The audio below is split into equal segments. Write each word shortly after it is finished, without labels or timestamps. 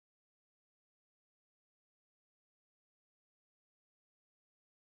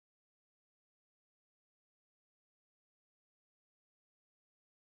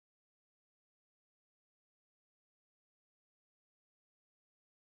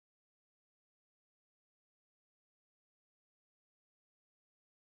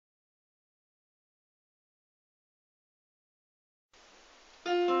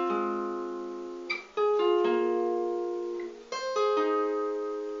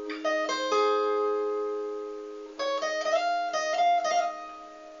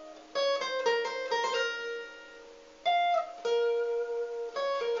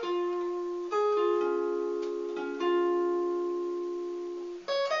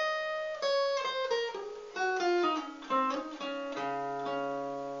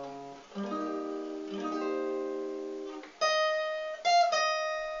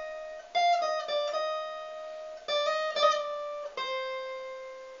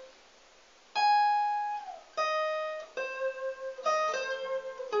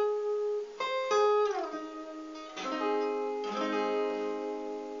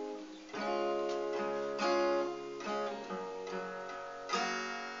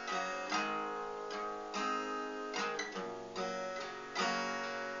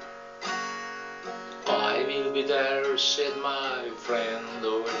be there, said my friend,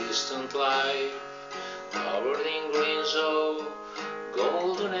 over distant light, covered in greens of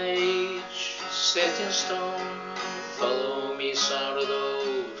golden age, set in stone. Follow me, son of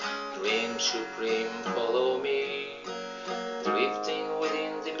those dreams supreme, follow me, drifting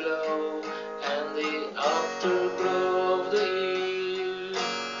within the glow and the afterglow of the eve.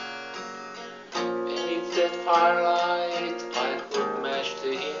 And if that firelight I could match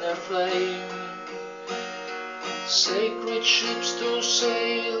the inner flame, sacred ships to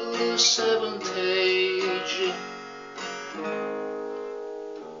sail the seventh age.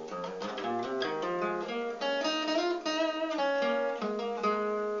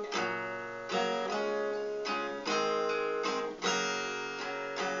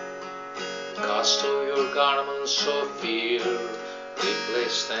 Cast off your garments of fear,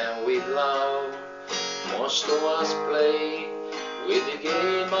 replace them with love. Most of us play with the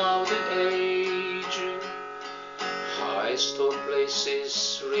game of the age. Highest of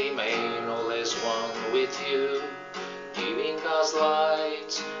places remain always one with you, giving us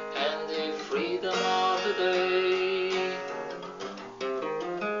light and the freedom of the day.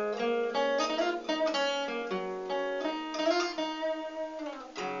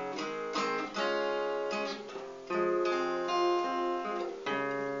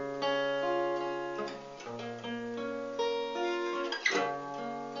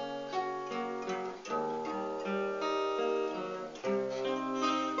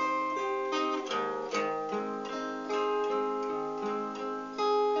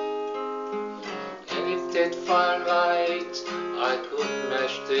 If that firelight I could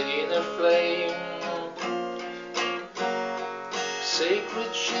match the inner flame,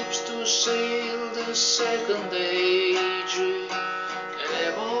 sacred ships to sail the second age, and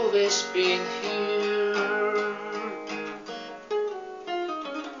I've always been here.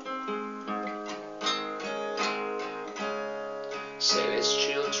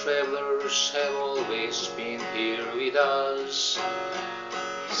 Celestial travelers have always been here with us,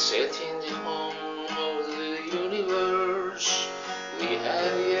 set in the home of the universe. We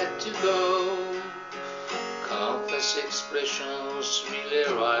have yet to go. Countless expressions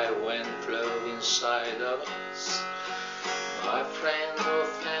will arrive when flow inside of us. My friend of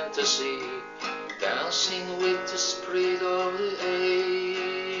fantasy, dancing with the spirit of the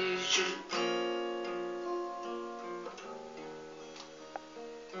age.